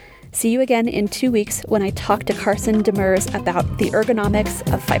listening. See you again in 2 weeks when I talk to Carson Demers about the ergonomics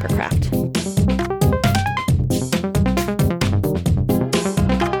of fibercraft.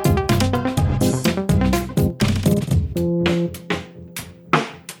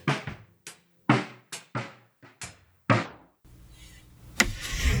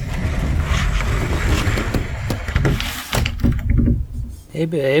 Hey,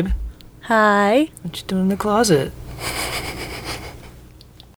 babe. Hi. What you doing in the closet?